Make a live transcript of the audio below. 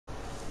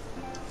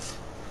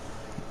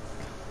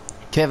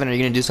Kevin, are you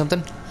gonna do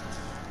something?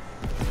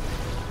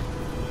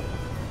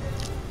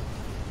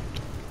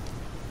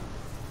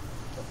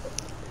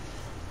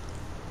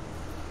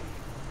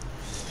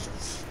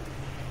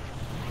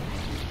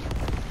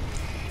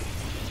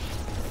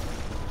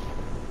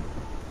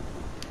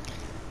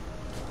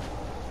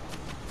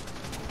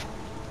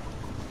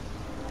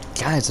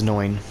 God, it's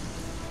annoying.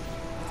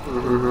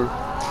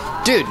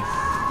 Dude!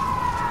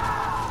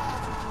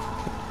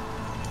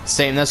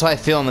 Same, that's how I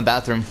feel in the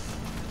bathroom.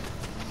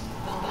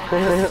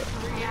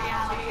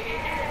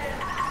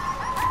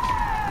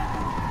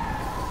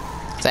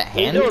 Is that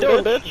hand? What you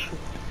doing, bitch?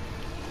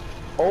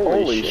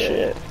 Holy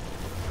shit.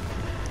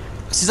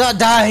 She's not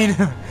dying!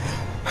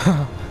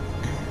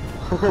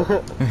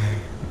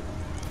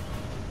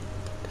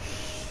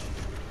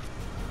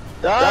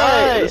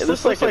 Die!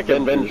 This looks like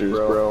Avengers,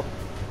 bro.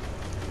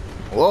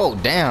 Whoa,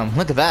 damn,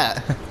 look at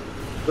that.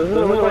 Doesn't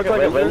it look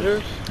like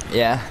Avengers?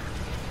 Yeah.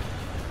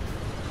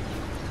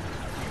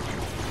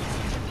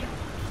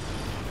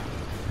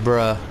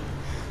 Bruh.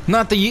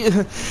 Not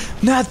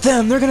not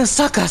them, they're gonna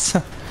suck us.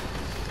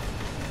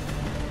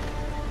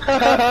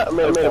 I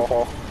made him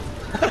fall.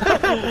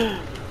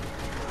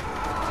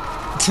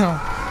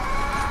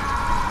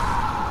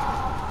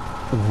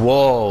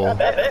 Whoa.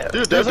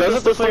 Dude,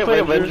 doesn't this look like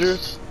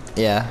Avengers?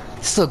 Yeah.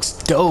 This looks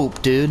dope,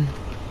 dude.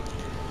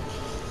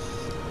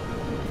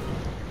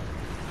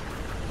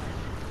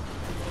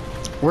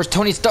 Where's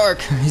Tony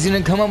Stark? He's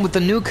gonna come up with the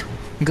nuke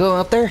and go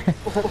up there?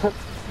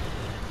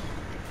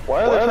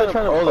 Why are they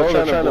trying to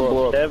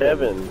blow up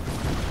Kevin?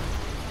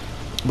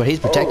 But he's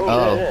protecting.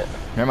 Oh, shit.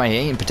 never mind. He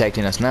ain't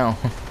protecting us now.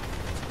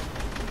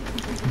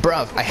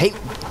 Bruh, I hate.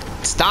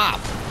 Stop.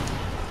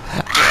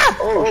 Ah!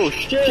 Oh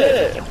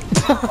shit!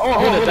 Oh,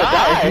 I'm gonna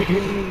die!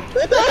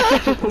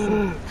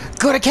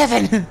 Go to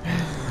Kevin.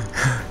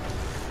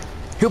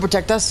 He'll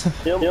protect us.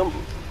 He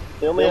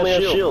only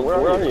has shield. Where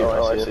are you?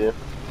 Oh, I see you.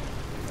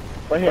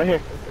 Right here.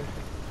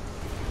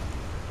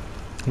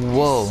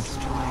 Whoa.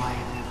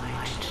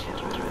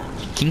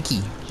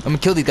 Kinky. I'm gonna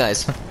kill these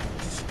guys.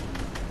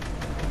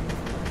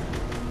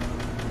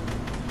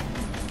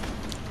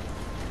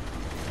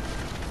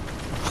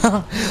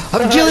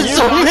 I'm killing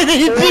so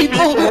many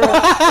people!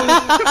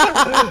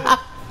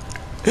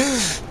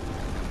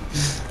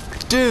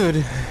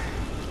 Dude.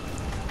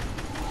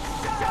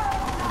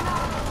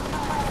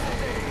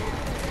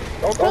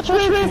 Don't touch me!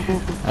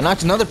 I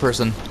knocked another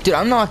person. Dude,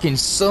 I'm knocking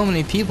so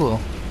many people.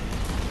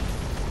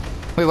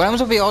 Wait, what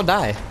happens if we all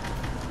die?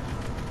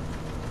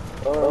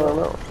 I don't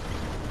know.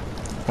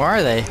 Where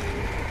are they?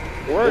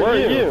 Where are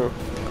you?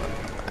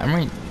 I'm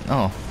right.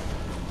 Oh.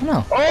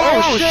 No.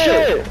 Oh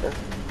shit!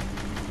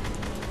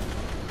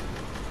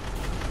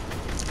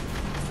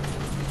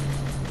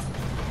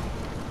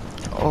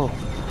 Oh.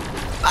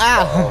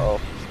 Ah!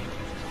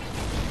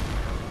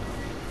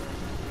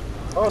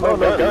 Oh, no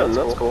gun.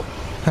 That's cool.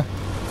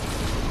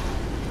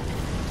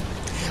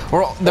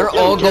 They're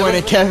all going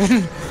to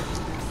Kevin.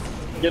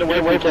 Get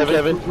away from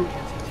Kevin. I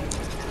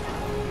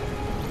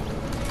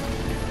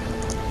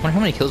wonder how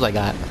many kills I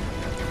got.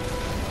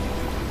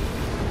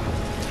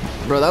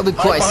 Bro, that would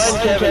be cool.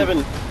 Behind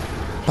Kevin.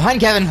 Behind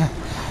Kevin.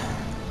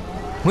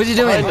 What's he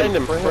doing? Behind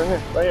him.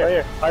 Right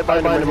here. Hide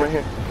behind him right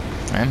here.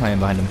 I am hiding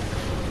behind him.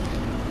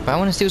 But I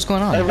want to see what's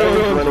going on.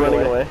 Everyone's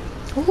running away.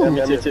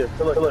 Yeah, me too.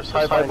 Look,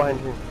 hide behind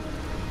him.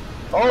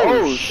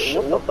 Oh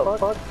shit! What the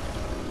fuck?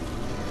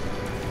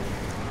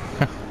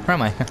 Where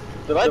am I?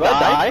 Did I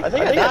die? I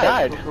think I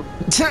died.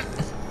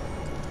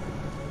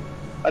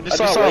 I just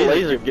saw a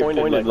laser get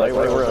pointed like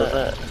where I was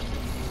at.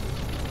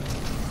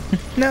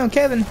 No,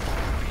 Kevin.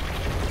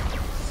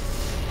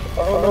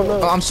 Oh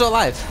no. Oh, I'm still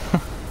alive.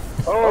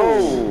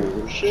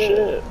 Oh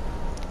shit!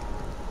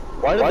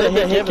 Why did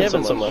they hit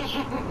Kevin so much?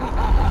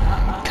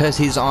 Because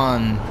he's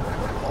on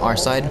our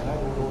side.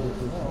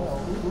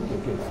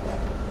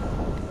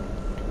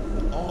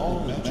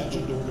 All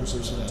mentioned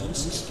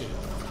organizations scale.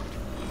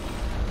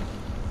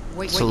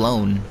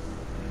 Salone.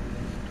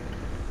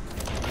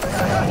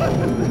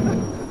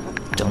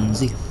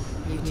 Jonesy.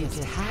 You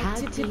just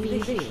had to be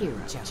the hero,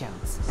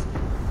 Jones.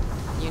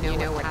 You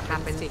know what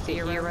happens to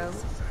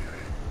heroes?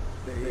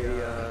 They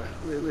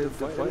live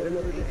to fight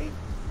another day.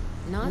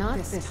 Not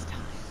this time.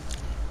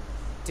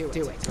 Do it.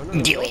 Do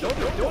it.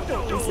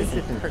 This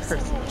isn't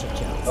personal,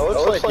 Jones. Oh,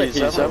 looks like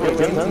he's having a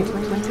good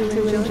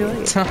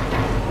time.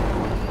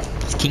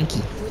 It's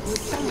kinky.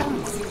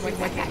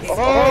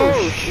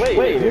 Oh,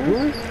 wait.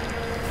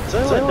 Is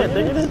that what I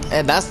think it is?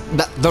 And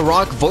The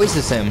Rock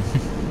voices him.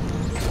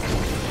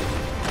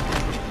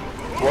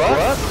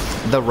 What?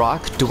 The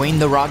Rock, Dwayne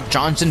The Rock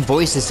Johnson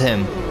voices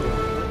him.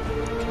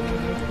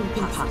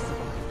 Impossible.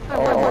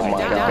 Oh my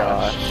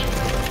gosh.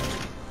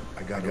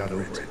 I got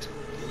over it.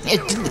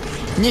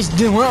 It's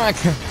The Rock.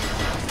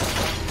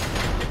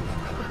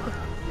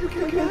 You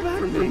can't get back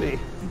from me. You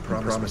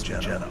promised me,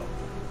 Jenna.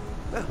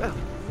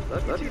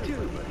 That's you too,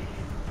 buddy.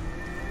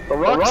 The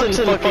Rock's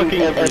in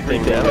fucking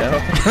everything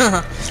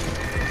now.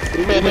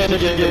 He managed to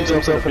get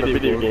himself in a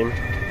video game.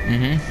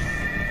 Mm-hmm.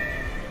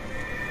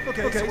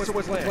 Okay, so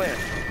what's the plan?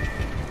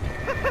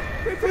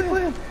 Great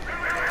plan.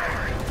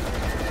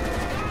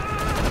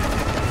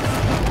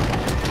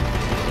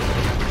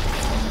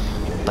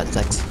 Butt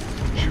sex.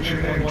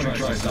 Should anyone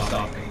try to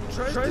stop me?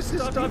 Try to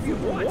stop you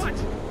what?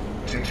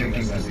 Taking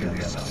us to the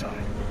other side.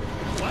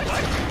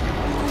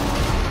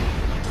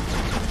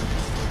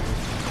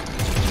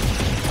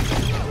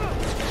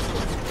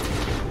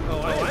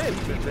 Oh, I am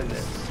keeping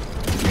this.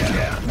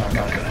 Yeah, not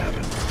gonna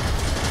happen.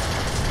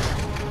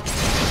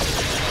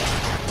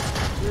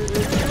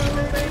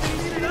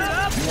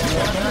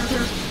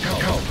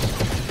 Go.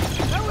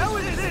 How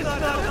is this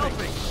not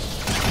helping?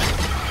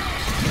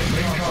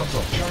 Main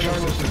console.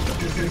 Gyro system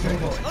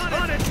disabled.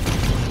 On it!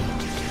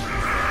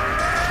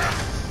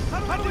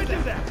 How do we do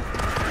that?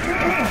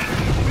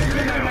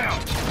 Figure them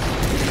out.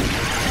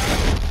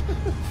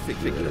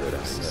 Figure it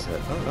out.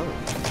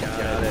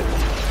 Got it.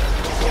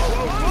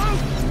 Whoa!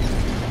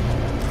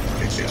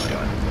 It's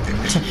done.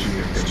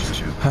 Initiate phase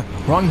 2.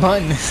 Wrong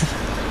button.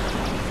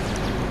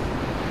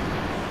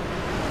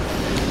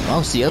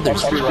 Oh, see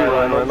others.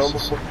 Ryan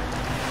Reynolds.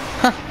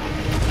 Huh.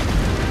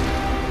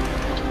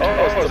 Oh,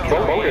 it's the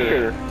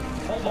bunker.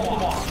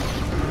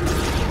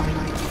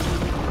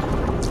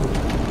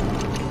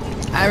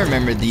 I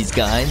remember these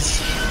guys.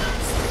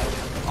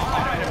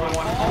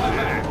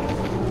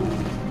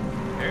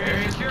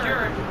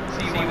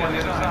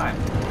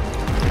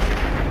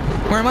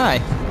 Where am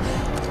I?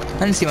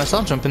 I didn't see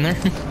myself jump in there.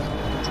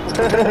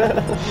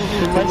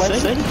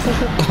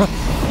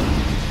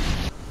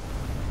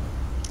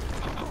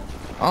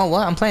 Oh,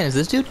 what? I'm playing as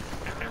this dude?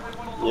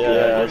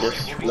 Yeah, I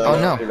guess. Oh,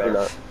 no. You're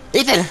not.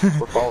 Ethan!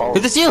 We're following.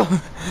 Is this you?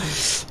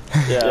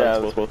 Yeah,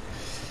 that's me.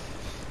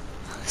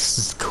 This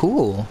is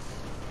cool.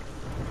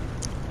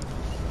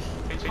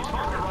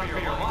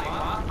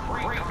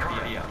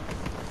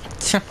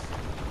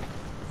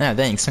 Yeah,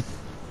 thanks.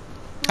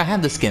 I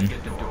had the skin.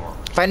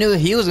 If I knew who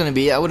he was gonna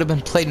be, I would have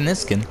been played in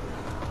this skin.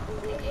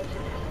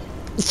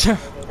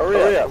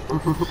 Hurry up.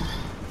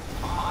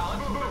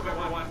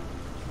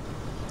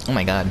 Oh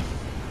my god.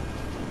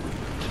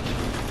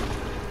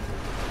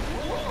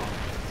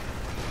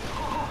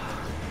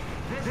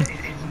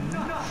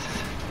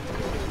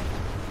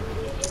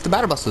 It's the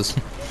battle buses.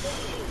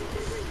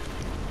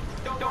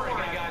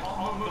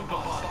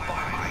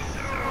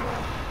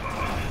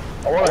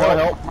 I want to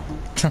help.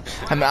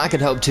 I mean, I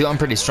could help too. I'm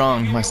pretty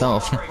strong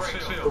myself.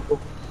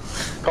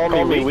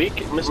 Call me weak,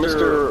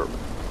 Mr.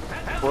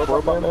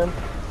 Robot Man?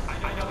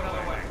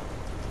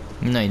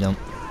 No, you don't.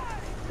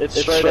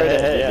 It's straight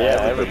ahead.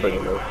 Yeah, everybody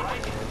knows.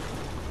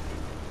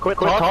 Quit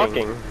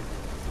talking.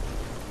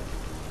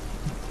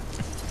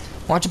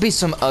 Why don't you be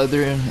some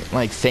other,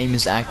 like,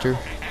 famous actor?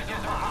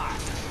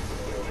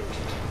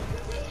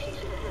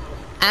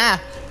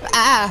 Ah!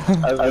 Ah!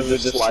 I would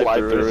just slide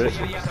through it.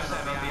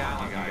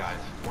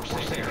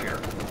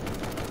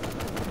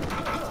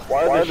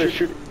 Why are they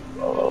shooting?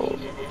 Oh.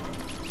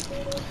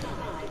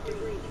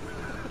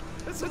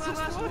 That's the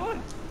last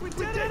one! We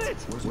did it!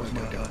 Where's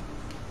my gun?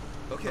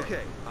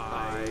 Okay,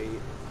 I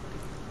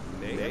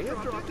may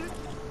have dropped it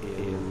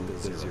in the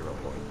 0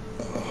 point.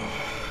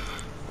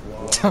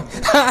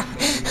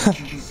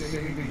 She's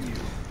saving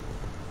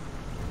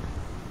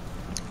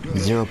you.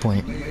 0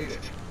 point. Made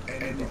it.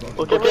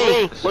 Look at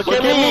me! Look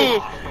at me!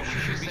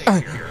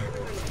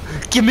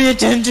 Give me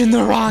attention,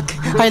 The Rock!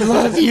 I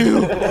love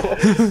you!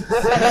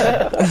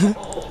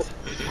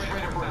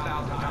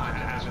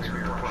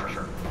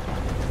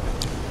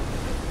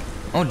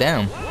 Oh,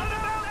 damn.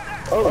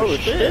 Oh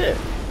shit!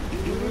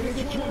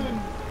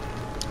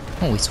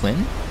 Oh, we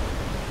swim?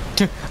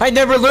 I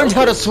never learned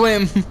how to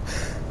swim!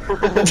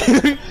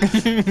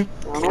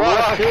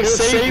 Rock,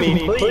 save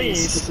me,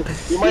 please!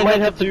 You might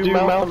have to do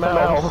mouth to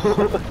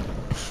mouth.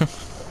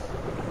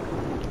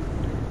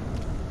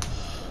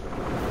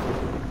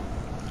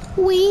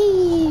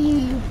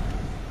 Whee!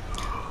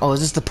 Oh, is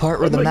this the part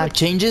where the map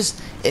changes?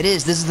 It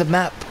is. This is the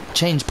map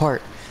change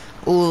part.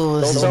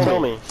 Oh, this is. Don't tell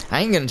me.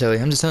 I ain't gonna tell you.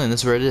 I'm just telling you.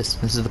 This is where it is.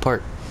 This is the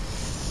part.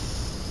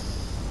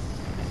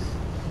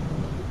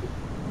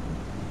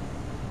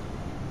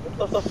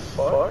 What the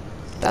fuck?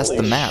 That's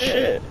Holy the map.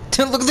 shit.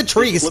 Look at the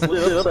trees. Flip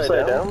it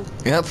upside down?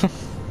 Yep.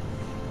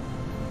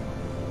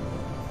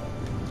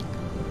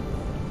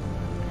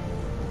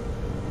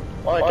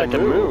 Oh, I can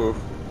move.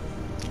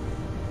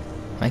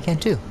 I can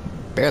too.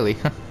 Barely.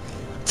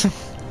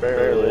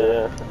 Barely,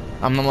 yeah.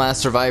 I'm the last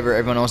survivor.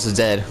 Everyone else is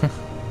dead.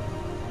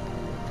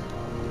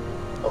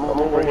 I'm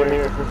over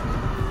here.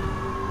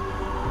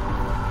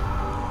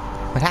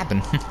 What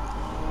happened?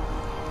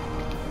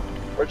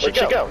 Where'd she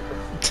go?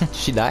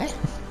 She die?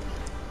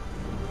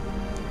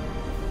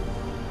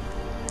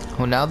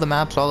 Well, now the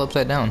map's all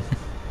upside down.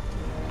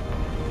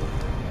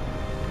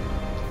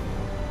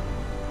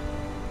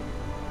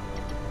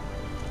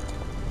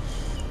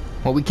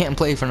 Well, we can't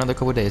play for another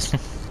couple days.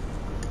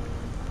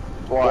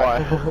 Why?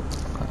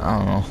 I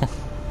don't know.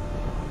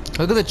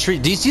 Look at the tree.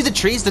 Do you see the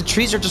trees? The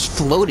trees are just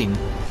floating.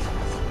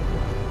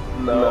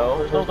 No,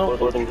 there's no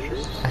floating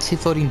trees. I see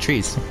floating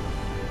trees.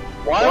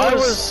 Why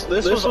was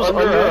this was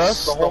under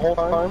us the whole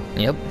time?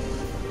 Yep.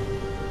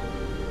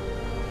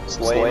 It's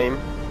lame.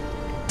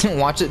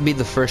 Watch it be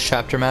the first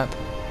chapter map.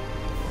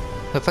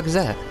 The fuck is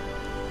that?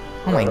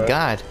 Oh my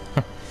god.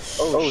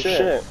 Oh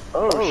shit.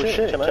 Oh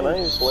shit. Can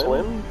I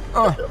swim?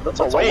 That's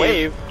a Oh,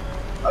 wave.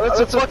 That's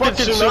a fucking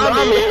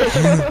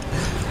tsunami.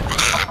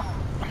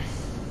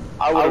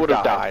 I would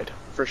have died.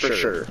 For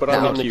sure. But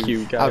I'm the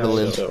cute guy. I would have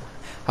lived. so-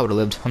 I would have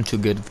lived. I'm too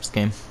good at this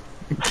game.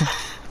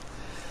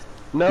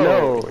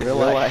 No, real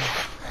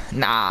life.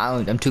 Nah,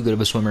 I'm too good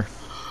of a swimmer.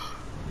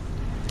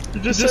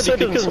 You just said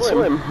you couldn't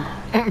swim.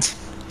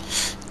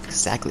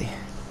 Exactly.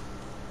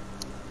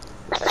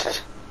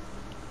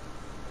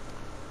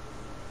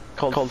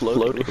 Called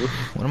floating.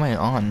 What am I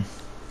on?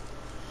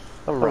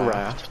 A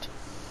raft.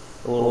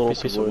 A little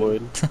piece of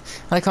wood. I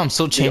like how I'm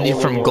still changing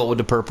only from one. gold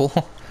to purple.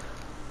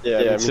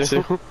 Yeah, me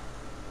too.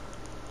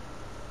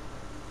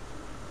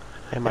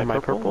 Am I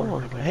purple?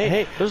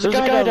 Hey, there's a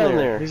guy down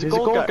there. He's a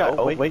gold guy.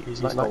 Oh wait,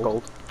 he's not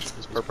gold.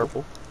 He's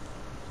purple.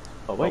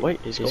 Oh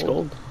wait, he's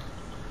gold.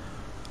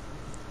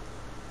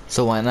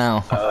 So what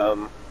now?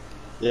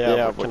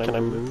 Yeah, what can I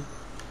move?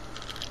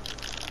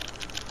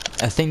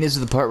 I think this is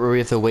the part where we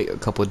have to wait a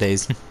couple of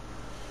days.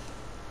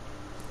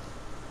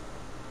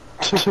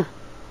 A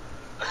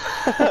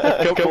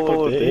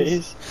couple of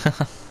days.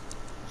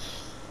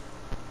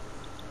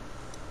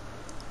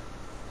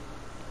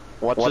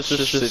 Watch us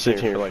just sit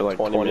here for like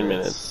 20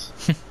 minutes.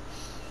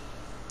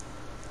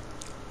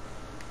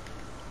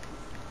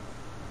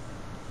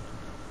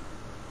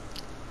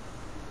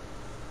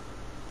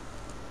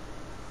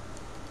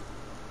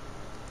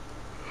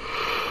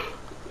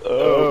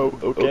 Oh,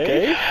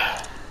 okay.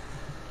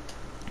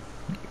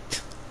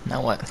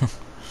 Now what?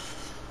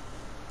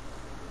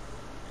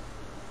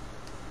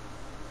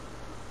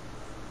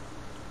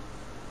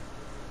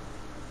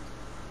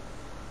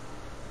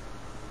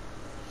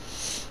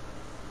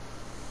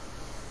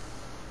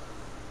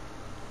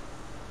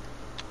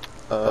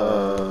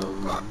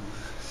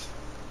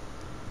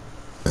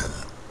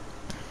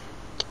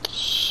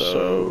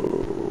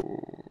 So...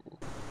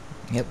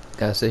 Yep,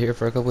 gotta sit here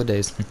for a couple of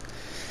days.